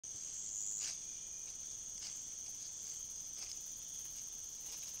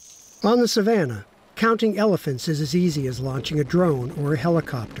On the savannah, counting elephants is as easy as launching a drone or a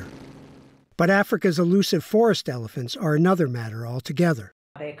helicopter. But Africa's elusive forest elephants are another matter altogether.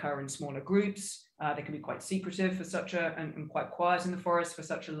 They occur in smaller groups. They can be quite secretive for and quite quiet in the forest for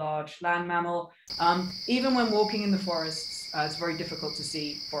such a large land mammal. Even when walking in the forests, it's very difficult to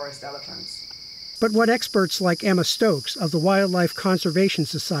see forest elephants. But what experts like Emma Stokes of the Wildlife Conservation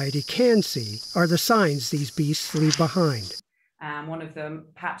Society can see are the signs these beasts leave behind. And one of the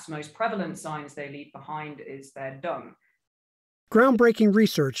perhaps most prevalent signs they leave behind is their dung. Groundbreaking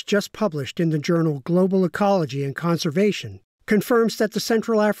research just published in the journal Global Ecology and Conservation confirms that the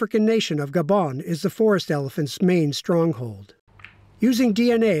Central African nation of Gabon is the forest elephant's main stronghold. Using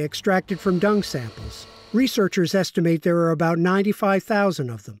DNA extracted from dung samples, researchers estimate there are about 95,000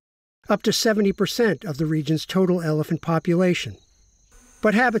 of them, up to 70% of the region's total elephant population.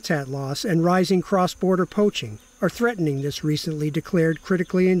 But habitat loss and rising cross-border poaching are threatening this recently declared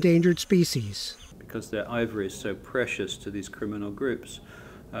critically endangered species. Because their ivory is so precious to these criminal groups,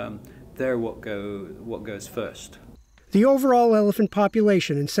 they're what goes first. The overall elephant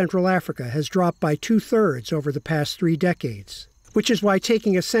population in Central Africa has dropped by 2/3 over the past 3 decades, which is why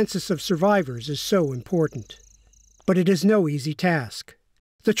taking a census of survivors is so important. But it is no easy task.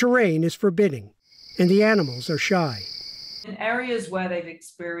 The terrain is forbidding, and the animals are shy. In areas where they've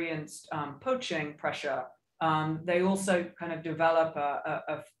experienced poaching pressure, they also kind of develop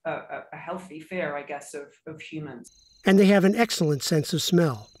a healthy fear, I guess, of humans. And they have an excellent sense of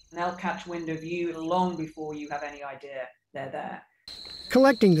smell. They'll catch wind of you long before you have any idea they're there.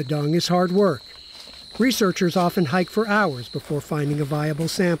 Collecting the dung is hard work. Researchers often hike for hours before finding a viable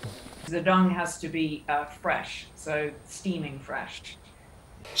sample. The dung has to be fresh, so steaming fresh.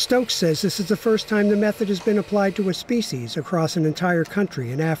 Stokes says this is the first time the method has been applied to a species across an entire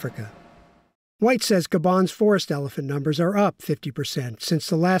country in Africa. White says Gabon's forest elephant numbers are up 50% since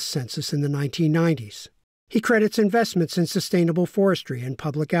the last census in the 1990s. He credits investments in sustainable forestry and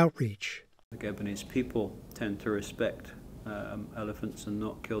public outreach. The Gabonese people tend to respect elephants and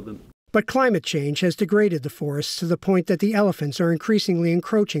not kill them. But climate change has degraded the forests to the point that the elephants are increasingly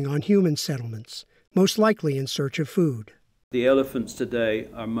encroaching on human settlements, most likely in search of food. The elephants today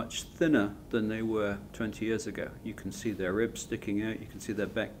are much thinner than they were 20 years ago. You can see their ribs sticking out, you can see their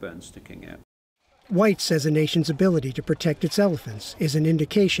backbone sticking out. White says a nation's ability to protect its elephants is an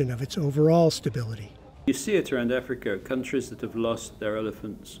indication of its overall stability. You see it around Africa. Countries that have lost their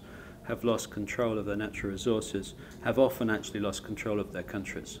elephants, have lost control of their natural resources, have often actually lost control of their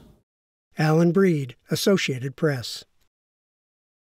countries. Alan Breed, Associated Press.